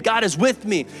wonderfully made. God is with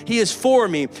me. He is for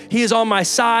me. He is on my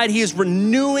side. He is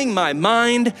renewing my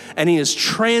mind and He is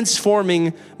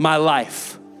transforming my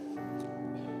life.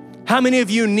 How many of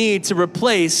you need to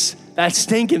replace that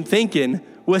stinking thinking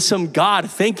with some God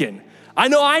thinking? I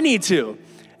know I need to.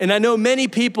 And I know many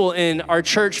people in our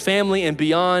church family and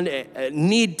beyond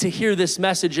need to hear this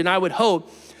message. And I would hope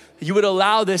that you would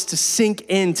allow this to sink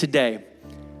in today.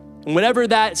 And whatever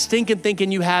that stinking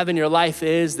thinking you have in your life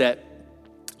is, that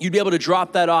you'd be able to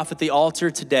drop that off at the altar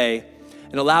today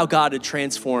and allow God to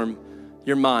transform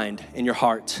your mind and your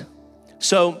heart.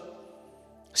 So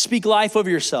speak life over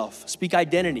yourself, speak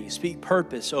identity, speak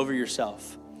purpose over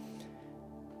yourself.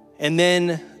 And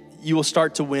then you will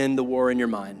start to win the war in your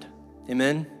mind.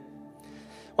 Amen?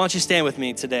 Why don't you stand with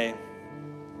me today?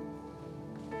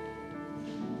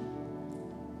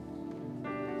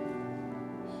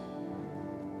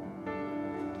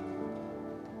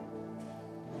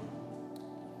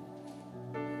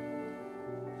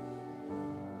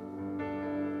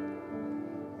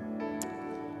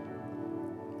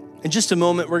 In just a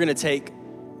moment, we're going to take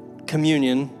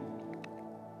communion.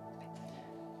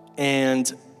 And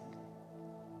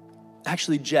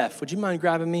actually, Jeff, would you mind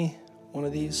grabbing me one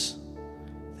of these?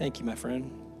 Thank you, my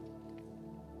friend.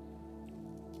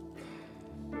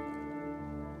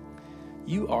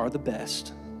 You are the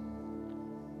best.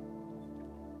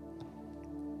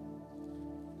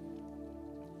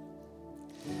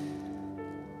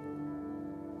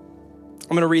 I'm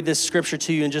going to read this scripture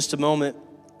to you in just a moment.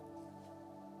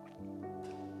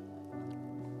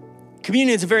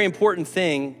 Communion is a very important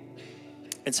thing.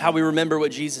 It's how we remember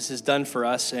what Jesus has done for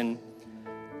us.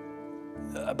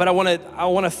 But I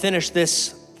want to finish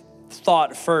this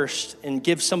thought first and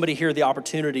give somebody here the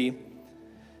opportunity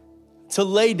to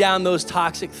lay down those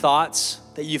toxic thoughts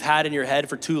that you've had in your head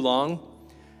for too long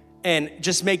and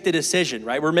just make the decision,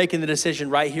 right? We're making the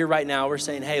decision right here, right now. We're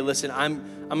saying, hey, listen,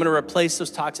 I'm going to replace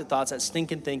those toxic thoughts, that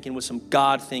stinking thinking with some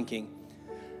God thinking.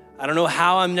 I don't know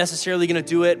how I'm necessarily gonna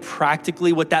do it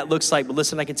practically, what that looks like. But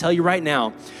listen, I can tell you right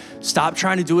now, stop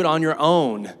trying to do it on your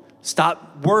own.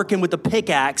 Stop working with the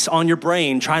pickaxe on your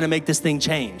brain, trying to make this thing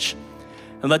change.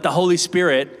 And let the Holy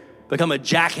Spirit become a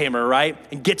jackhammer, right?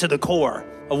 And get to the core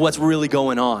of what's really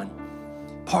going on.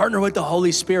 Partner with the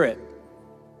Holy Spirit,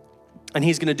 and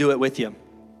he's gonna do it with you.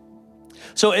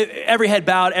 So every head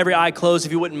bowed, every eye closed,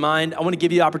 if you wouldn't mind, I wanna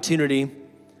give you the opportunity.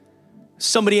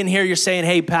 Somebody in here, you're saying,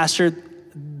 hey, Pastor,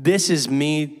 this is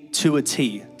me to a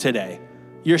T today.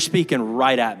 You're speaking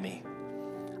right at me.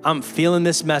 I'm feeling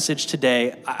this message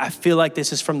today. I feel like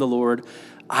this is from the Lord.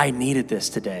 I needed this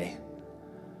today.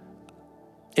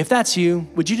 If that's you,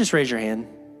 would you just raise your hand?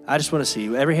 I just want to see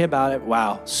you. Every head bowed.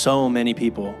 Wow, so many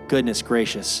people. Goodness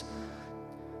gracious.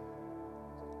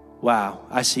 Wow,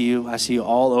 I see you. I see you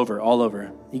all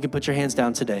over. You can put your hands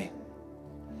down today.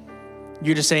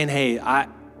 You're just saying, hey,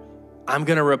 I'm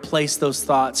going to replace those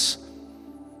thoughts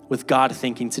with God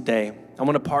thinking today. I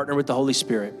want to partner with the Holy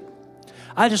Spirit.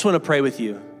 I just want to pray with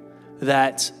you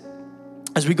that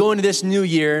as we go into this new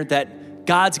year, that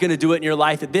God's going to do it in your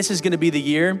life, that this is going to be the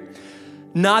year.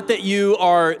 Not that you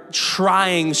are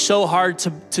trying so hard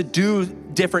to do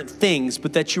different things,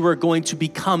 but that you are going to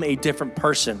become a different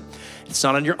person. It's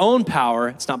not on your own power.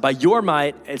 It's not by your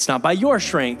might. It's not by your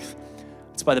strength.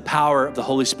 It's by the power of the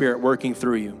Holy Spirit working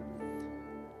through you.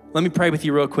 Let me pray with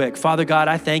you real quick. Father God,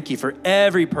 I thank you for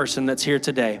every person that's here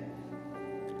today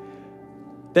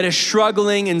that is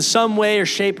struggling in some way or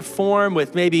shape or form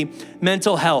with maybe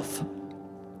mental health,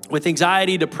 with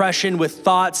anxiety, depression, with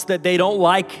thoughts that they don't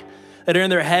like, that are in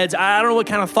their heads. I don't know what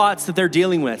kind of thoughts that they're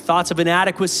dealing with. Thoughts of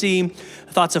inadequacy,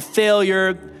 thoughts of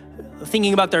failure,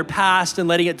 thinking about their past and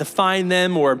letting it define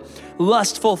them, or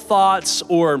lustful thoughts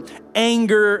or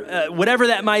anger, whatever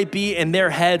that might be in their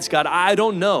heads. God, I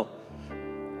don't know,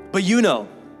 but you know,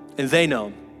 and they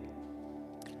know.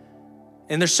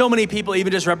 And there's so many people,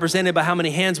 even just represented by how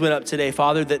many hands went up today,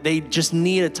 Father, that they just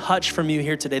need a touch from you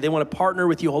here today. They want to partner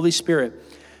with you, Holy Spirit.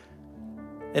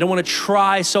 They don't want to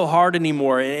try so hard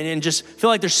anymore and just feel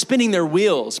like they're spinning their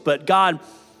wheels. But God,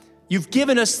 you've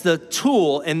given us the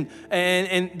tool and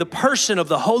the person of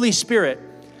the Holy Spirit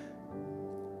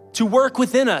to work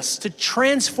within us, to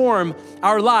transform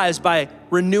our lives by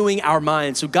renewing our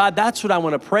minds. So God, that's what I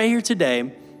want to pray here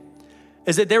today,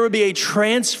 is that there would be a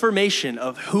transformation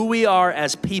of who we are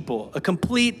as people, a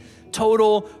complete,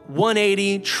 total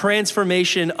 180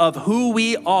 transformation of who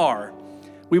we are.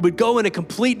 We would go in a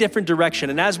complete different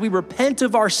direction. And as we repent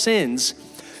of our sins,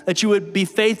 that you would be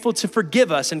faithful to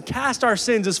forgive us and cast our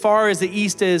sins as far as the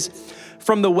east is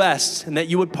from the west, and that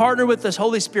you would partner with this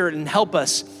Holy Spirit and help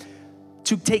us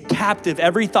to take captive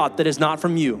every thought that is not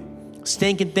from you,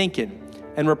 stinking thinking,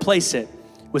 and replace it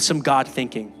with some God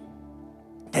thinking.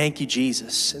 Thank you,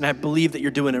 Jesus. And I believe that you're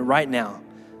doing it right now.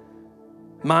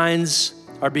 Minds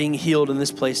are being healed in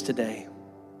this place today.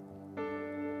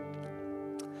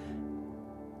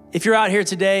 If you're out here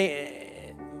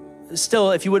today,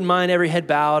 still, if you wouldn't mind, every head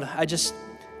bowed, I just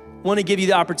want to give you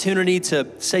the opportunity to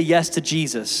say yes to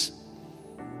Jesus.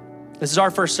 This is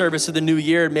our first service of the new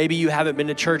year. Maybe you haven't been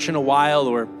to church in a while,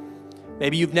 or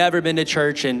maybe you've never been to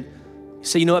church and you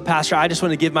say, you know what, Pastor, I just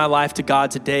want to give my life to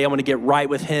God today. I want to get right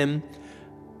with him.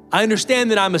 I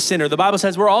understand that I'm a sinner. The Bible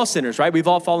says we're all sinners, right? We've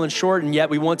all fallen short, and yet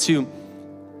we want to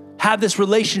have this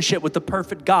relationship with the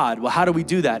perfect God. Well, how do we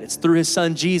do that? It's through his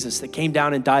son, Jesus, that came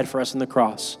down and died for us on the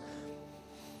cross.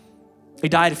 He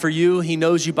died for you. He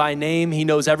knows you by name. He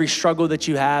knows every struggle that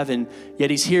you have, and yet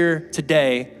he's here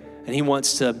today, and he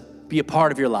wants to be a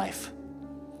part of your life.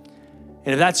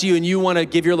 And if that's you and you want to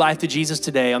give your life to Jesus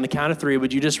today, on the count of 3,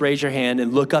 would you just raise your hand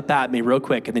and look up at me real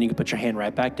quick, and then you can put your hand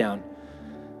right back down.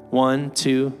 1,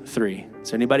 2, 3.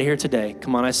 Is there anybody here today?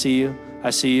 Come on, I see you. I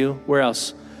see you. Where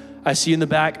else? I see you in the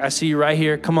back. I see you right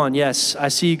here. Come on, yes. I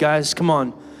see you guys. Come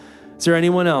on. Is there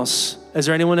anyone else? Is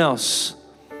there anyone else?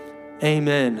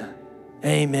 Amen.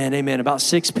 Amen. Amen. About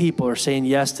 6 people are saying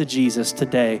yes to Jesus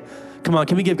today. Come on,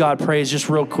 can we give God praise just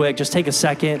real quick? Just take a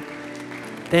second.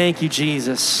 Thank you,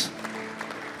 Jesus.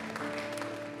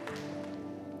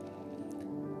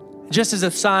 Just as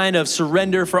a sign of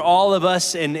surrender for all of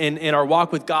us in our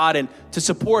walk with God, and to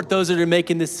support those that are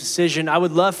making this decision, I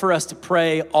would love for us to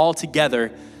pray all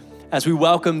together as we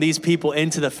welcome these people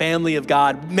into the family of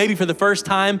God, maybe for the first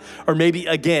time or maybe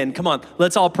again. Come on,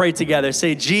 let's all pray together.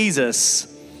 Say,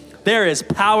 Jesus, there is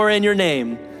power in your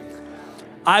name.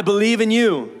 I believe in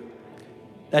you,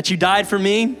 that you died for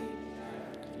me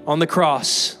on the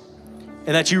cross,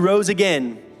 and that you rose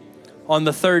again on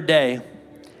the 3rd day.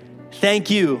 Thank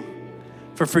you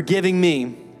for forgiving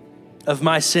me of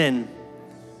my sin.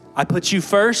 I put you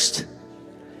first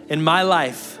in my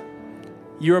life.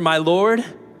 You are my Lord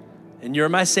and you're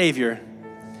my Savior.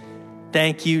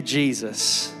 Thank you,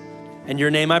 Jesus. In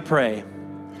your name I pray.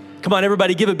 Come on,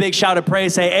 everybody, give a big shout of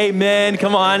praise. Say amen.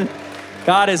 Come on.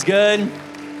 God is good.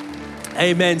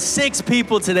 Amen. 6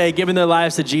 people today giving their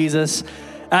lives to Jesus.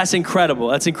 That's incredible.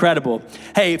 That's incredible.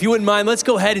 Hey, if you wouldn't mind, let's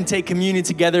go ahead and take communion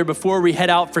together before we head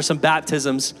out for some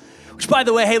baptisms. Which, by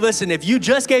the way, hey, listen, if you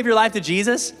just gave your life to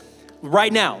Jesus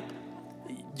right now,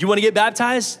 you want to get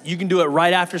baptized? You can do it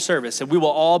right after service, and we will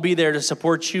all be there to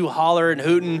support you, holler and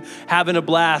hooting, having a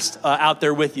blast out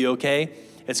there with you, okay?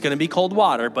 It's going to be cold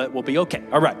water, but we'll be okay.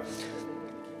 All right.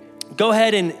 Go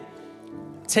ahead and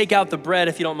take out the bread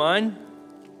if you don't mind.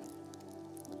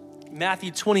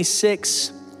 Matthew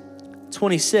 26,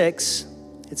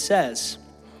 it says,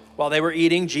 while they were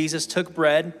eating, Jesus took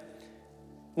bread.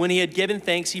 When he had given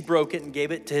thanks, he broke it and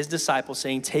gave it to his disciples,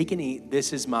 saying, take and eat,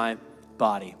 this is my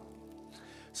body.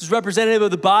 This is representative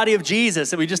of the body of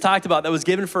Jesus that we just talked about that was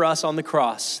given for us on the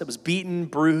cross, that was beaten,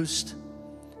 bruised.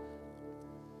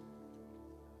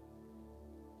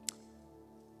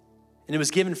 And it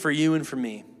was given for you and for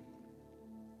me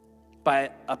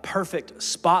by a perfect,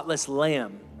 spotless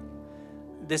lamb.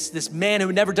 This man who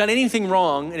had never done anything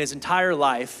wrong in his entire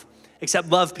life except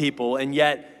love people, and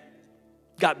yet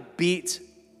got beat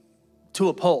to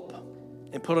a pulp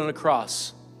and put on a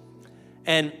cross.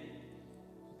 And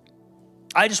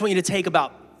I just want you to take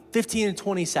about 15 to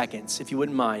 20 seconds, if you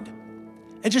wouldn't mind,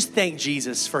 and just thank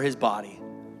Jesus for his body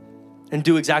and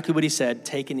do exactly what he said,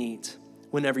 take and eat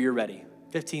whenever you're ready.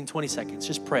 15, 20 seconds,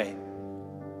 just pray.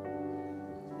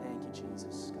 Thank you,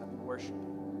 Jesus. God, we worship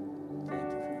you. Thank you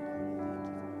for your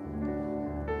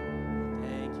body.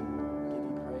 Thank you.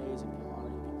 Give you praise, give you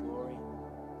honor, give you glory.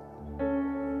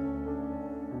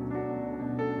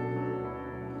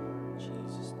 In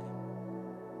Jesus' name.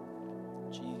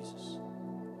 Jesus.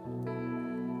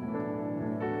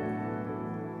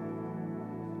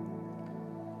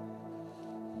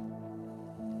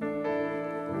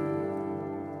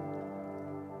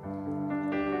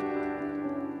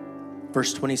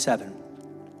 Verse 27.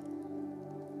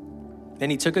 Then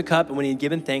he took a cup, and when he had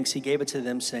given thanks, he gave it to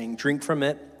them, saying, drink from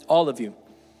it, all of you.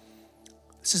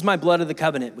 This is my blood of the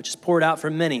covenant, which is poured out for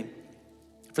many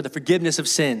for the forgiveness of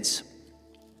sins.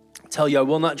 I tell you, I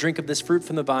will not drink of this fruit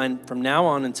from the vine from now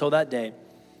on until that day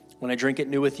when I drink it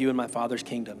new with you in my Father's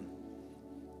kingdom.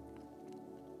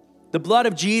 The blood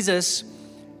of Jesus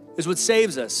is what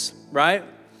saves us, right?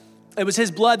 It was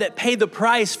his blood that paid the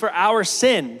price for our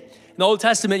sin. In the Old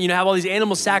Testament, you have all these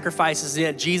animal sacrifices, and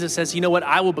yet Jesus says, you know what?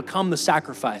 I will become the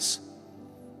sacrifice.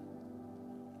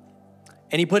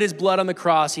 And he put his blood on the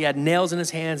cross. He had nails in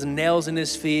his hands and nails in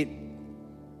his feet.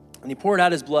 And he poured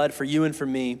out his blood for you and for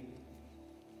me.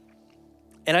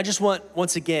 And I just want,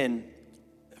 once again,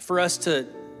 for us to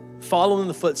follow in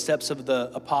the footsteps of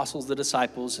the apostles, the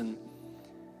disciples, and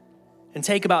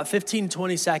take about 15,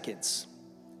 20 seconds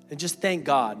and just thank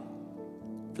God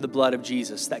for the blood of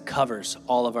Jesus that covers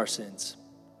all of our sins.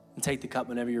 And take the cup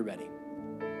whenever you're ready.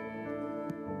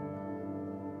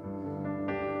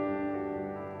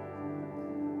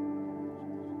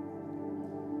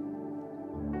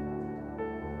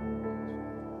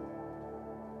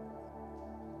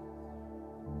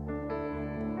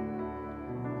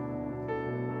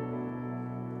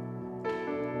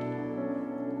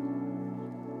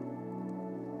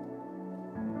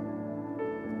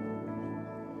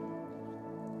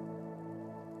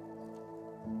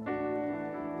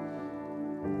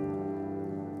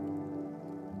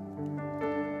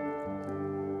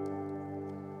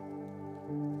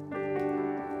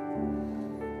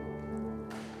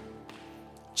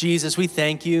 Jesus, we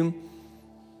thank you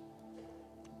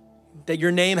that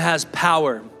your name has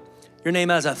power. Your name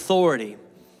has authority.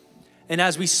 And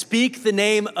as we speak the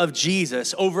name of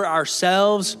Jesus over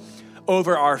ourselves,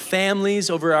 over our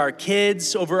families, over our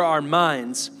kids, over our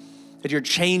minds, that you're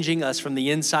changing us from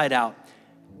the inside out.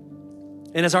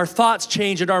 And as our thoughts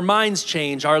change and our minds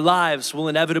change, our lives will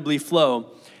inevitably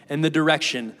flow in the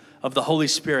direction of the Holy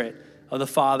Spirit, of the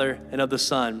Father and of the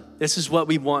Son. This is what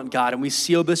we want, God, and we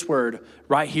seal this word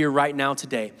right here, right now,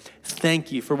 today.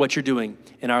 Thank you for what you're doing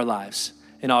in our lives.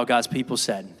 And all God's people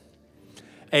said,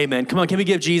 amen. Come on, can we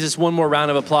give Jesus one more round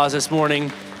of applause this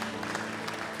morning?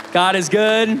 God is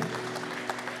good.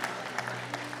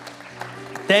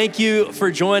 Thank you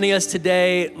for joining us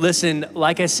today. Listen,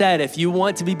 like I said, if you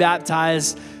want to be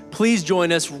baptized, please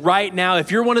join us right now.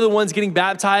 If you're one of the ones getting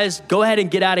baptized, go ahead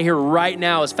and get out of here right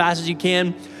now as fast as you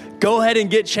can. Go ahead and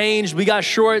get changed. We got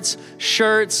shorts,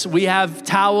 shirts, we have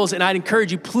towels, and I'd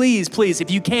encourage you, please,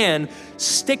 if you can,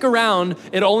 stick around.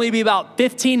 It'll only be about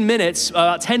 15 minutes,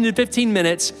 about 10 to 15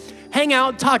 minutes. hang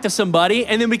out, talk to somebody,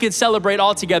 and then we can celebrate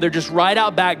all together just right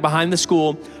out back behind the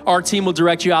school. Our team will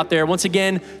direct you out there. Once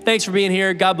again, thanks for being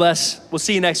here. God bless. We'll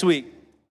see you next week.